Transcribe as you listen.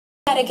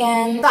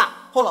again. Stop.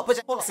 Hold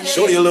up.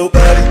 Show your little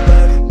body,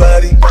 body,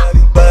 body,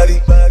 body,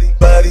 body,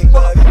 body,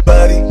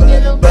 body,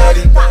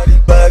 body,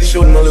 body.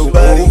 Show my little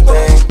body,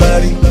 body,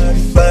 body,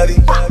 body,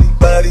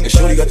 body. And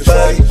show you got the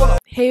body.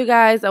 Hey you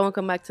guys, and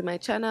welcome back to my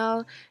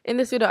channel. In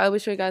this video I will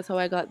show you guys how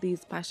I got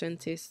these passion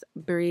twist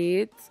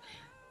braids.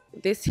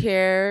 This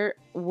hair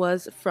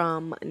was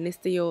from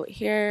Niseyo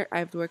hair.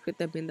 I've worked with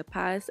them in the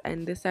past,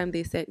 and this time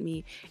they sent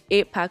me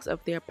 8 packs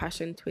of their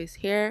passion twist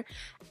hair.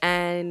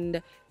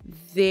 And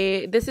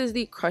this is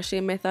the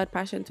crochet method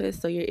passion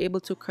twist, so you're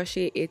able to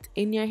crochet it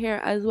in your hair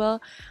as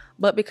well.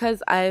 But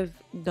because I've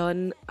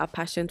done a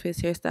passion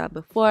twist hairstyle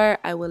before,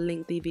 I will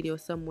link the video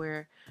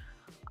somewhere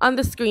on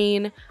the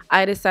screen.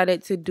 I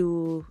decided to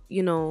do,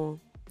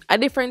 a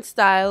different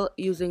style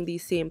using the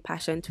same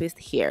passion twist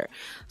hair.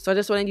 So I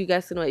just wanted you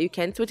guys to know that you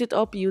can switch it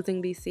up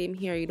using the same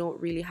hair. You don't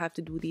really have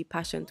to do the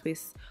passion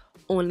twist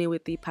only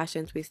with the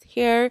passion twist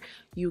hair.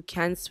 You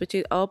can switch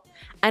it up,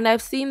 and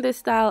I've seen this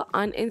style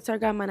on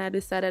Instagram and I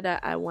decided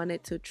that I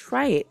wanted to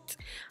try it.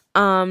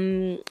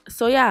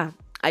 So yeah,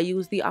 I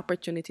used the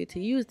opportunity to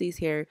use these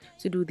hair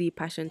to do the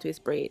passion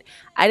twist braid.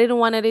 I didn't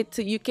want it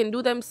to, you can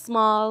do them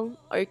small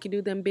or you can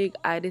do them big.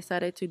 I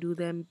decided to do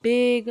them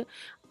big.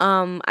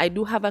 I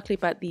do have a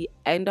clip at the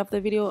end of the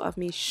video of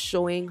me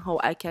showing how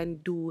you can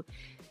do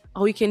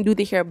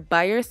the hair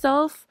by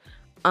yourself.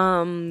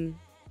 But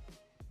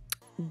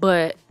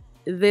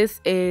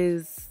this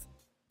is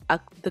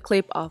the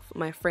clip of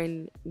my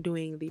friend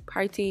doing the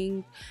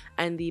parting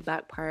and the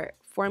back part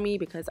for me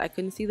because I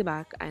couldn't see the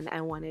back and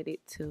I wanted it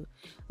to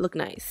look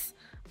nice.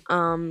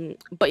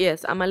 But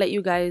yes, I'm gonna let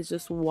you guys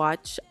just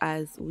watch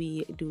as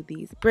we do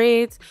these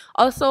braids.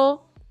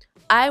 Also,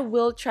 I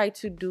will try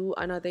to do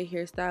another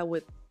hairstyle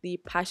with the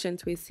passion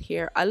twist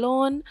hair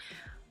alone,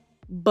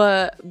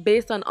 but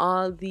based on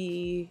all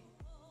the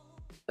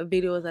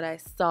videos that I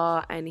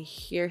saw and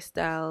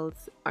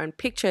hairstyles and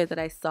pictures that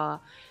I saw,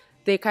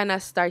 they kind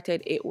of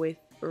started it with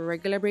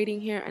regular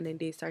braiding hair and then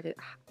they started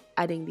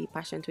adding the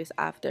passion twist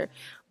after.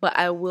 But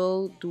I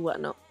will do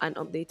an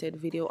updated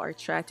video, or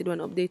try to do an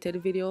updated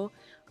video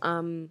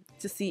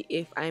to see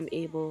if I'm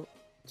able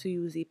to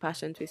use the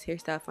passion twist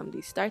hairstyle from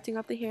the starting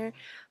of the hair,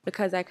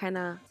 because I kind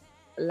of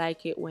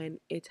like it when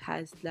it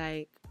has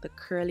like the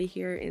curly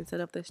hair instead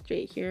of the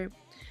straight hair.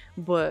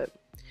 But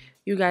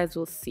you guys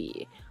will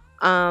see.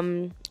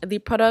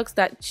 The products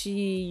that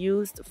she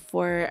used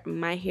for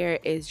my hair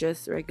is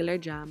just regular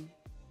jam.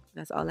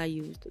 That's all I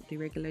used, the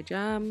regular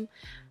jam.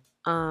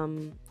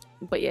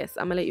 But yes,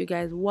 I'm gonna let you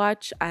guys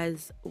watch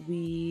as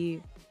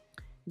we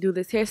do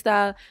this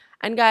hairstyle.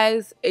 And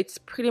guys, it's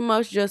pretty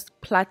much just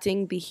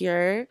plaiting the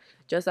hair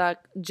just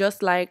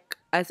like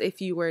as if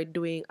you were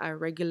doing a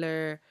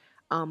regular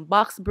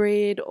box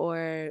braid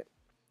or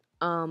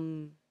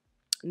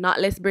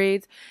knotless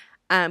braids,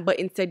 but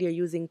instead you're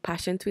using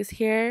passion twist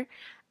hair,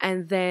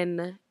 and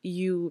then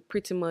you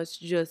pretty much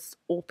just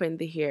open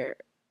the hair.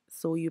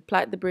 So you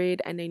plait the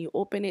braid and then you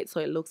open it so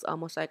it looks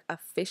almost like a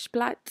fish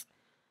plait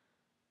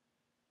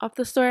of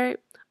the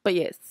sort. But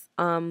yes,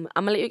 I'm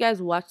gonna let you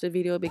guys watch the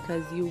video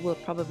because you will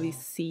probably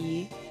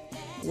see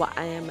what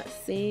I am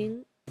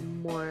saying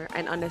more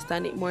and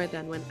understand it more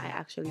than when I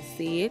actually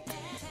say it.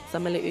 So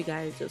I'm gonna let you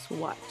guys just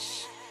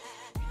watch.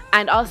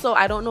 And also,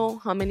 I don't know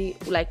how many,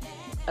 like,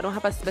 I don't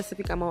have a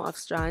specific amount of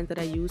strands that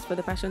I use for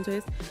the passion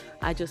twist.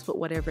 I just put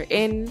whatever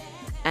in,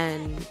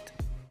 and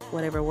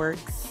whatever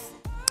works.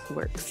 I'm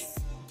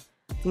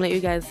gonna let you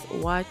guys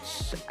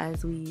watch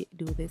as we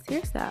do this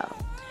hairstyle.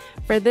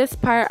 For this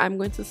part, I'm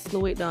going to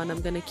slow it down.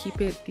 I'm gonna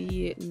keep it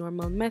the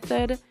normal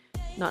method,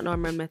 not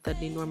normal method,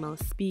 the normal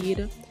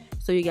speed,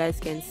 so you guys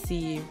can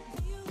see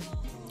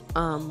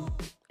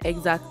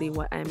exactly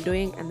what I'm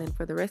doing. And then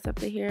for the rest of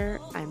the hair,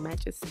 I might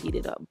just speed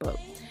it up. But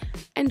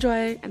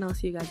enjoy, and I'll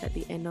see you guys at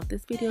the end of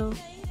this video.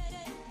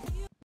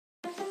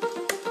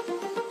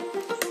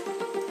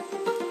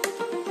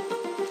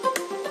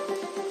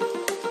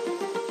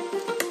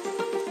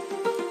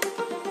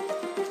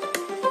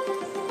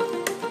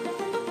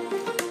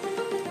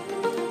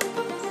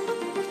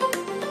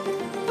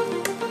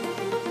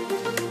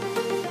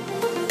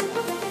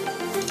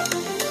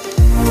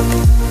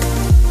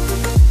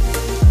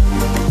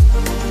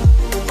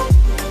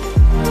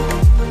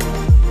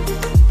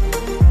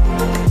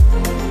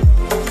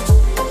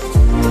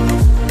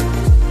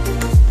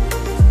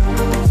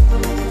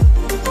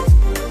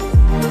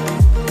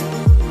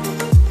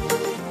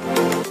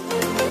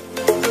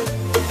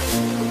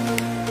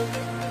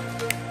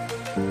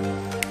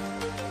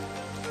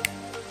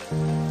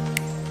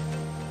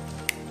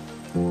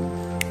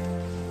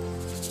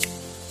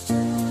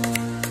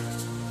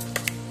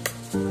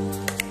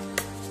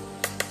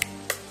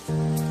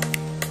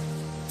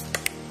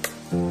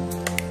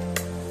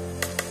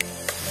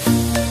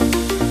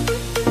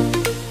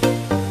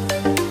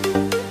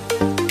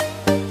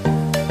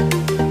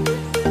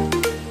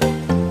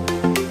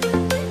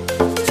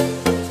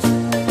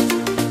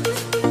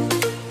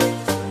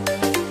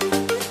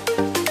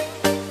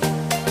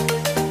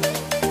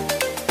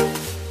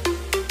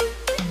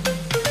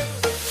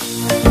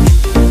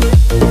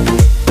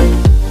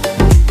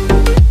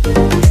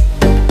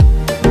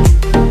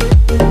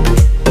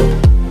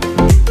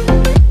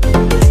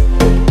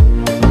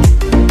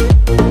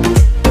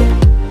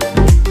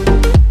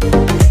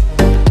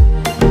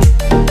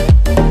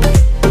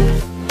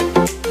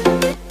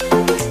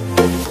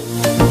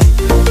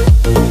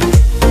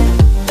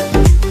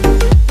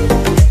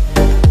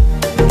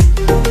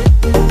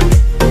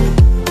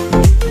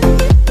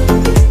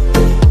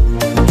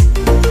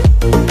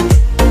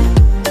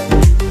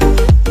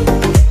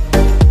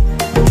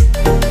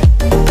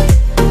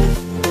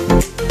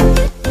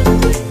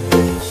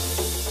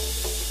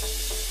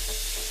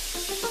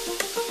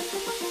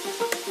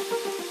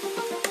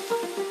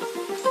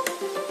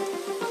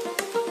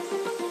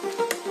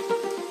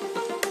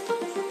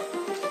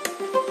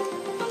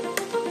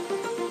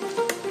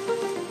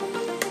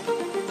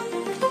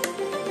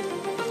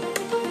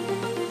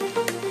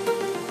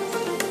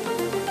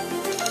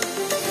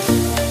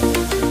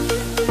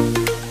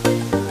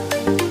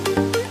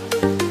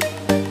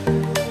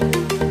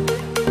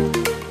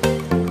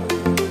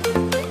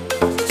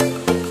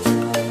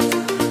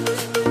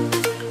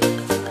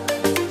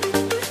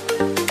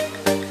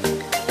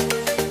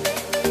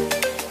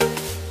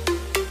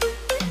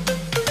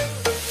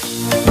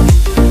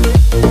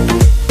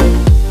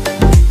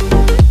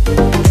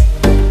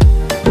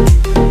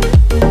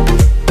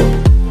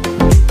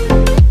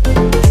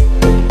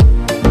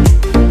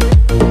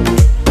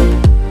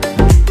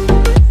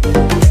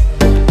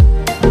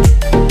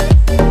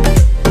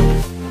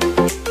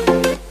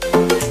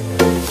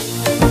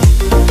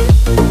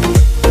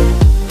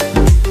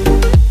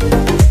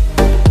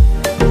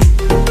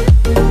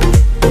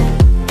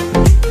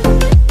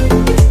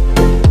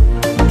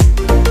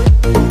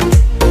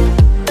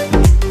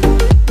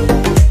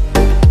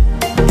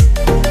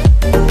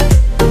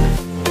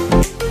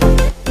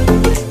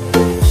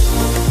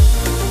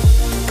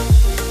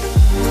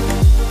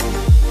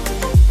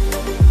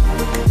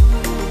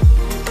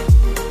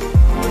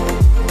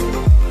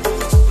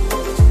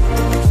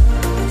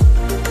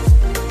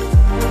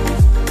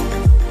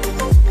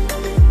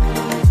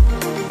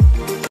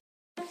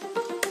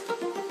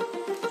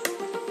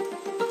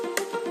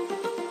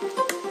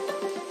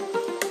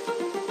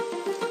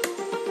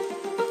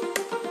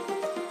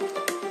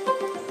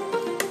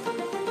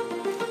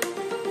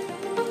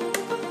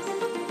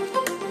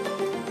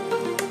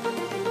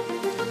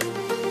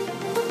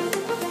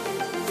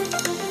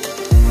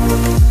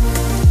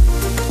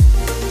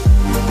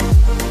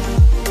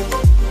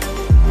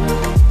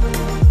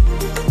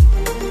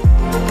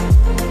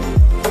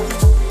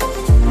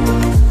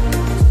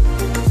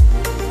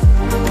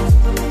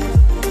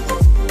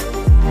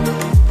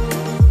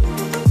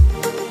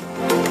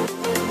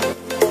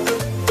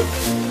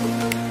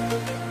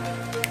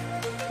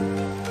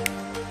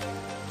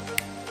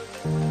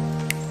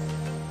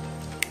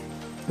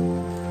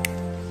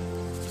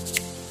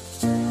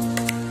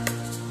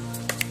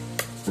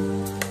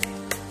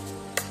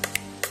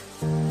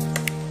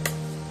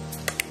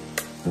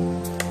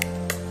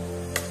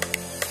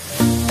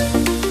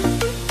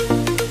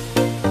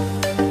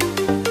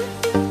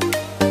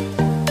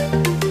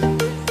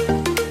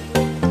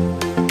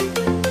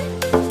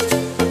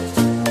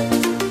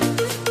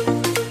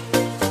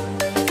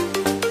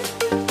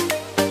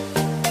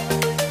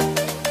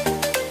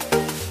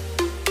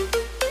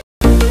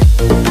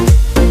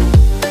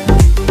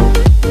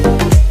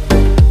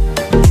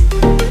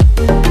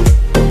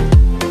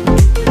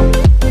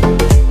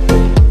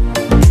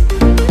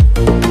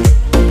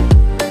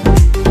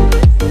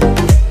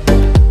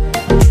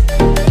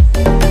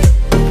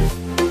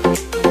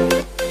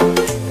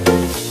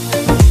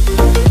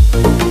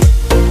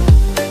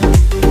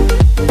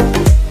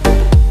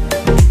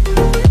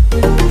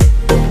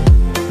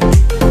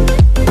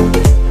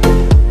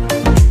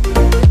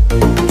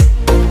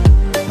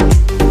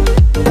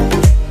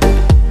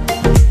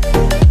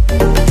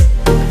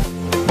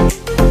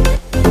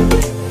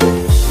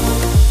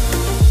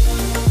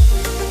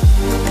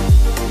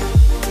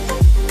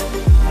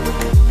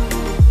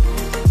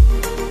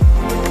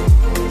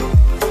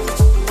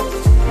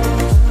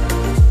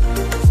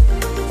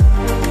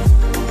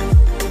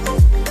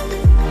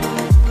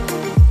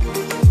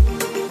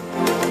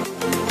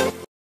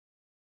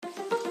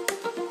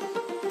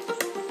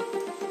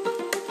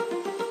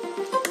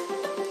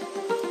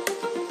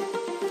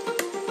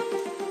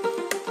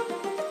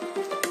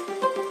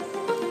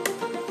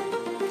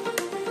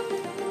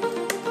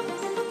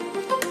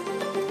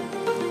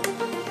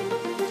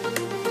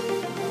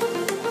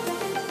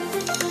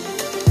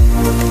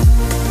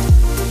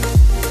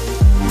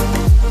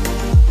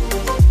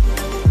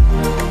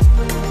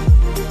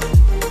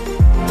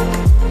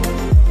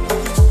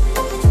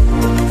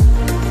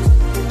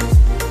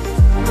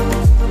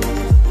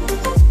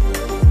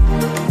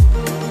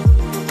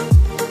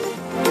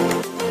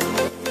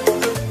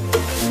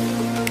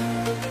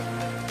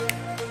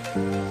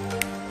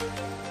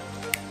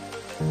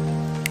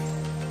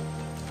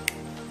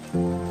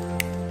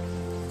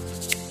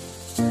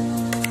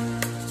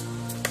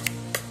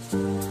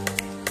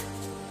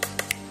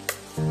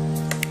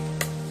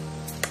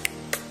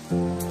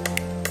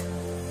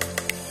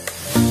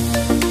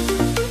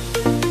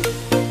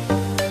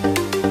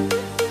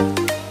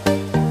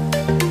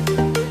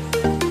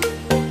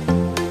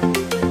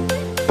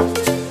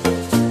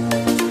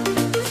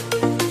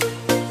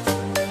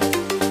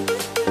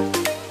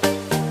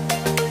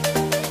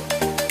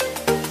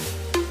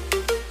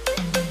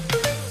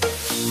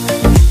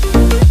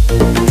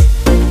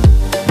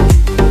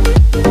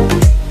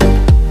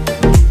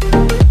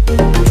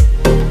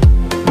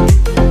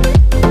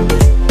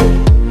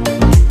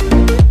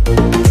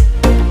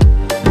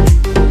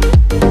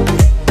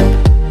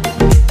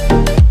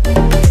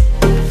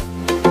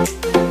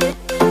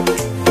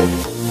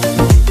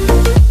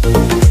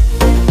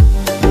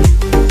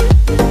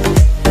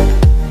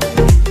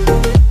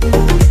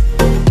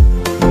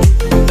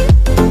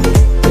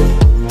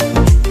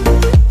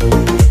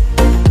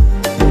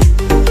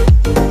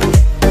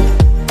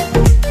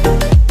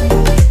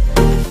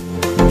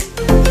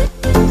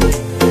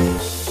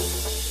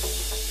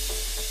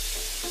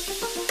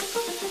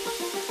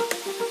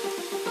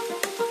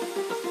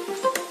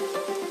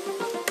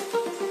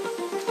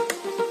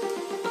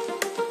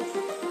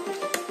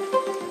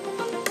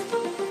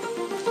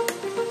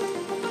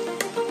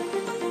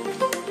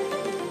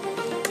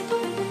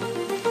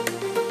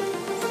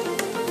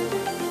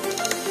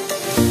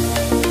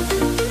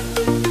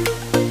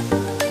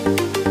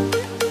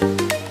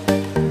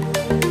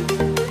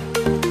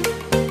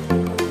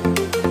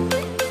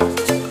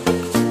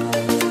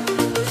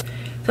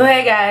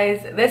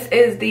 guys, this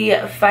is the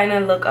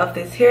final look of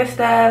this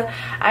hairstyle.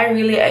 I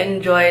really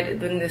enjoyed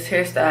doing this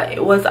hairstyle.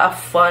 It was a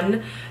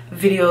fun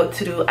video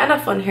to do and a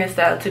fun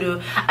hairstyle to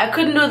do. I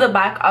couldn't do the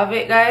back of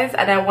it, guys,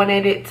 and I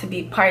wanted it to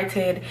be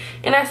parted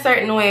in a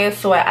certain way,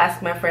 so I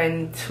asked my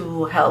friend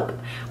to help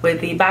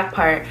with the back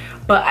part,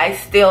 but I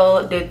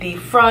still did the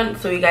front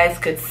so you guys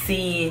could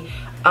see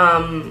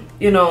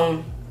you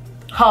know,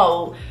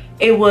 how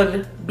it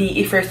would be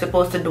if you're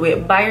supposed to do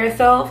it by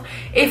yourself.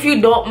 If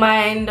you don't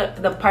mind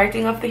the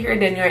parting of the hair,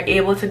 then you're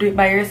able to do it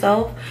by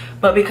yourself,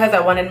 but because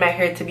I wanted my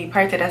hair to be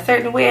parted a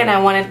certain way and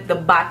I wanted the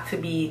back to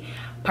be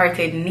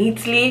parted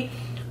neatly,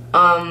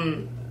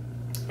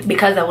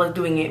 because I was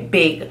doing it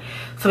big.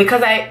 So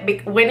because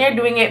when you're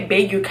doing it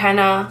big, you kind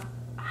of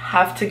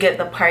have to get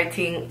the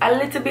parting a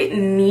little bit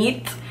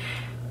neat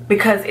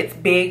because it's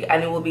big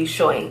and it will be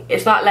showing.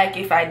 It's not like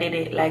if I did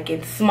it like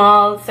in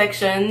small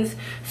sections,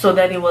 so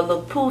then it will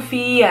look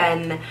poofy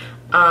and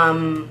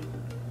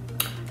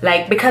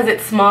like because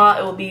it's small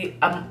it will be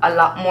a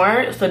lot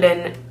more, so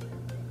then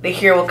the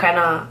hair will kind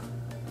of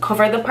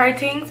cover the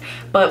partings.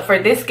 But for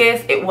this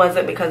case it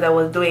wasn't, because I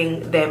was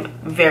doing them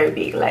very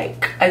big.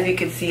 Like as you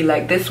can see,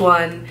 like this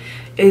one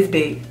is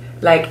big,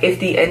 like it's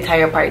the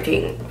entire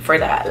parting for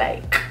that,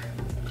 like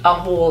a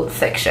whole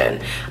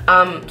section.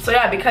 So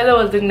yeah, because I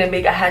was doing them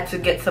big, I had to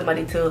get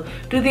somebody to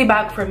do the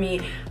back for me.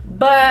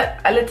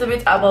 But a little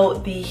bit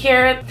about the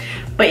hair.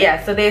 But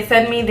yeah, so they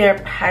sent me their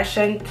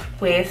passion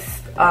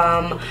twist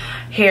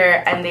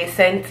hair, and they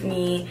sent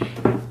me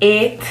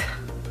 8,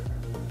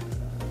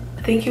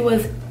 I think it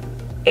was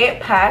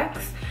 8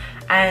 packs.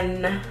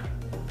 And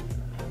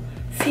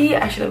see,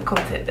 I should have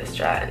counted the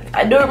strands.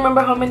 I don't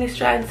remember how many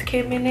strands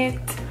came in it,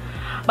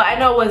 but I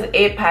know it was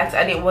 8 packs,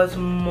 and it was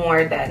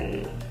more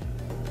than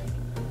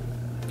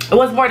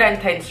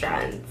 10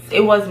 strands.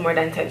 It was more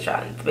than 10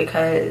 strands,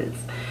 because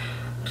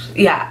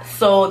yeah,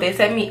 so they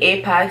sent me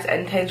 8 packs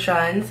and 10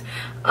 strands.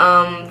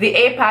 The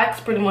 8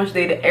 packs pretty much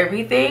did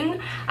everything.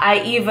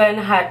 I even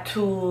had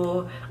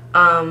to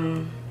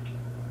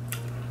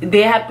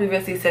they had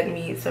previously sent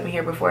me some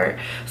hair before,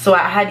 so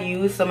I had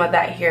used some of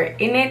that hair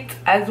in it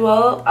as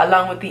well,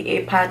 along with the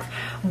 8 packs,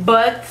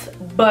 but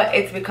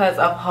it's because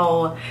of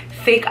how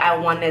thick I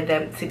wanted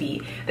them to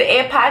be. The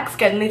 8 packs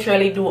can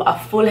literally do a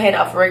full head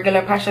of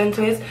regular passion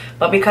twist,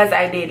 but because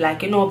I did,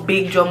 like, you know,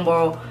 big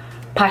jumbo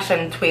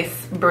passion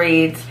twist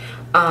braids,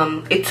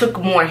 it took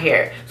more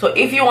hair. So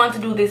if you want to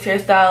do this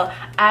hairstyle,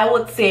 I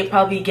would say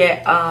probably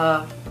get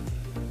I'd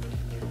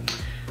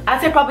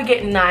say probably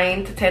get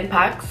 9 to 10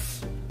 packs.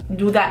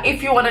 Do that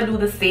if you want to do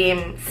the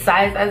same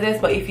size as this,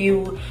 but if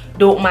you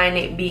don't mind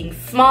it being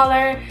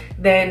smaller,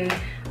 then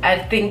I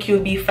think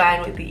you'll be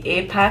fine with the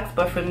 8 packs.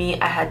 But for me,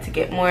 I had to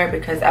get more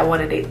because I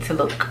wanted it to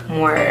look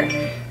more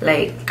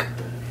like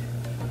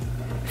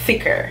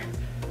thicker.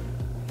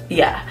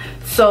 Yeah,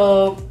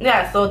 so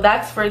yeah, so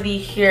that's for the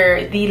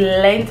hair. The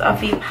length of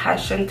the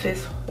passion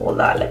twist,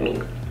 hold on, let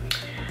me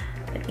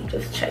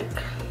just check.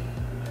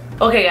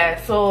 Okay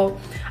guys, so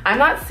I'm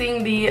not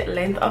seeing the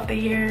length of the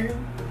hair,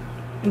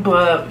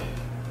 but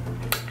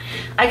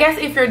I guess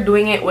if you're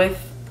doing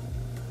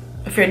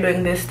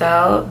this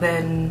style,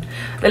 then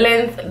the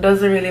length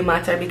doesn't really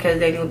matter, because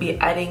then you'll be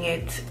adding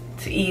it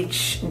to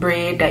each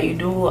braid that you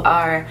do,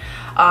 or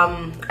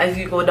as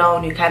you go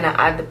down you kind of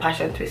add the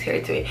passion twist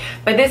hair to it.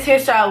 But this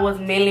hairstyle was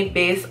mainly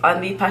based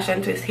on the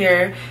passion twist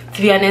hair.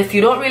 To be honest,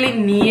 you don't really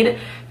need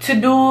to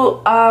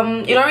do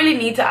you don't really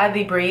need to add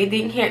the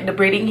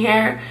braiding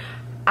hair.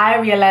 I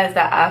realized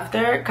that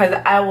after, because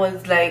I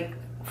was like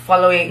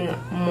following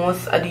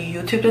most of the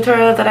YouTube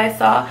tutorials that I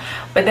saw,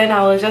 but then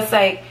I was just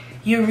like,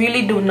 you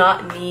really do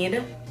not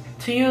need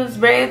to use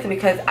braids,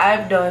 because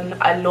I've done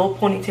a low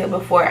ponytail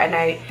before and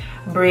I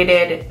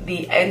braided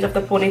the ends of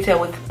the ponytail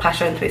with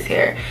passion twist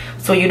hair.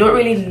 So you don't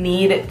really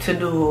need to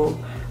do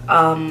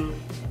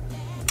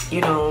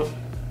you know,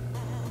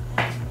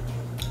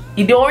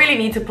 you don't really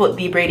need to put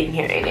the braiding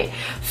hair in it.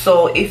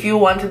 So if you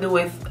want to do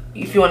it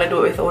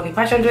with only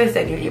passion twist,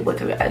 then you're able to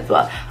do it as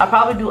well. I'll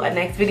probably do a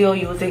next video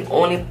using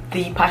only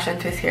the passion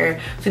twist hair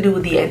to do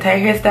the entire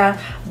hairstyle,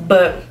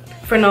 but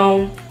for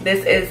now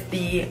this is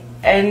the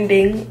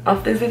ending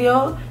of this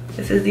video.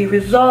 This is the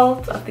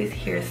result of this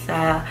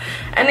hairstyle,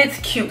 and it's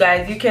cute,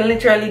 guys. You can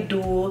literally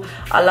do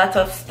a lot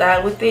of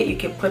style with it. You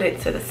can put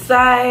it to the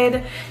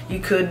side, you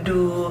could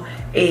do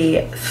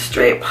a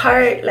straight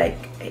part, like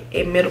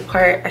a middle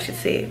part, I should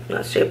say,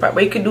 not straight part,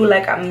 but you could do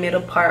like a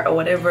middle part or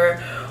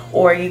whatever,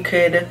 or you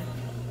could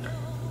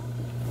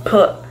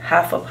put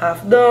half up,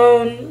 half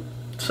down,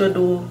 so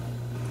do,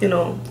 you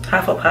know,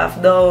 half up,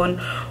 half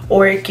down,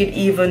 or you could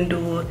even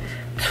do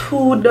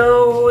 2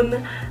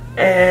 down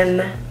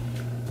and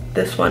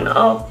this one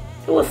up.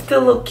 It will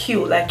still look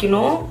cute, like, you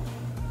know,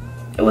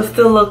 it will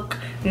still look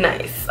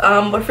nice.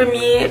 But for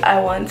me, I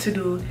want to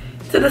do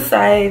to the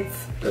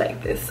sides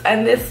like this,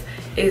 and this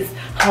is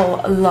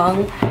how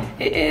long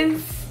it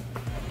is.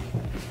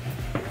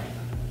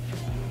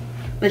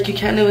 Like, you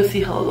can't even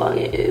see how long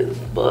it is,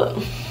 but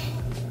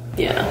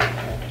yeah,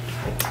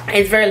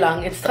 it's very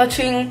long. It's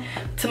touching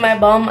to my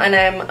bum, and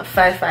I'm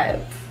 5'5".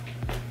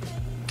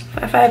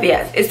 5'5",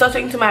 yes, it's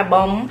touching to my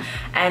bum,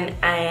 and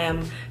I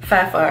am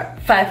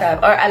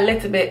 5'5", or a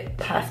little bit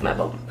past my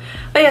bum.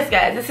 But yes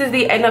guys, this is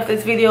the end of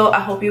this video. I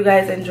hope you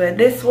guys enjoyed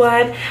this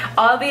one.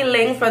 All the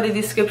links for the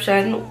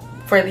description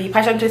for the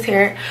passion twist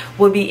hair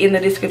will be in the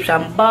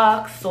description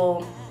box,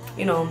 so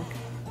you know,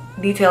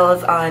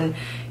 details on,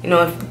 you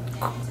know,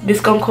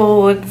 discount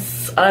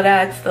codes, all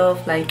that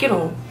stuff, like, you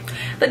know,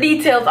 the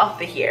details of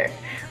the hair.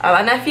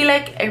 And I feel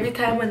like every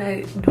time when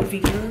I do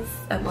videos,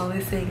 I'm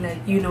always saying like,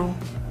 you know,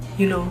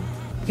 I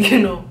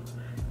don't know,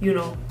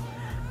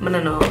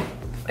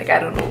 like, I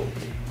don't know.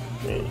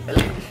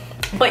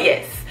 But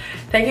yes,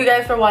 thank you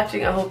guys for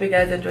watching. I hope you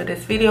guys enjoyed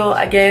this video.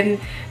 Again,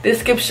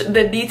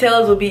 the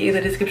details will be in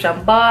the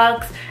description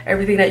box.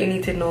 Everything that you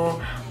need to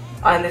know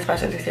on this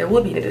fashion twist hair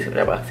will be in the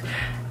description box.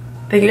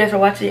 Thank you guys for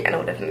watching, and I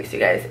will definitely see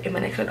you guys in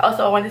my next one.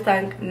 Also, I want to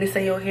thank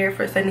Niseyo here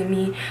for sending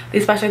me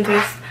this passion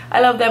twist.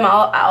 I love them.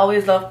 I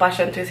always love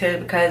passion twist hair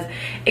because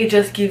it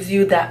just gives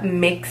you that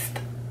mixed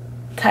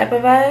type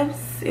of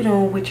vibes, you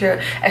know, with your,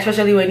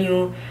 especially when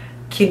you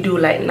can do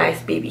like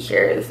nice baby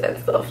hairs and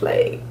stuff.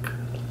 Like,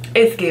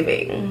 it's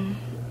giving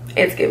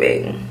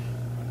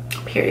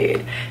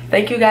period.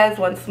 Thank you guys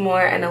once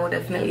more, and I will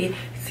definitely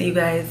see you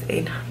guys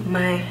in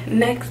my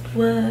next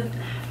one.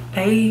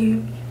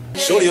 Bye.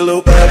 Show your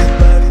little body,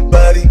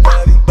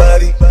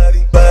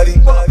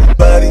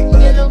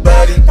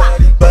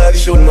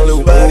 show my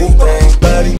little body.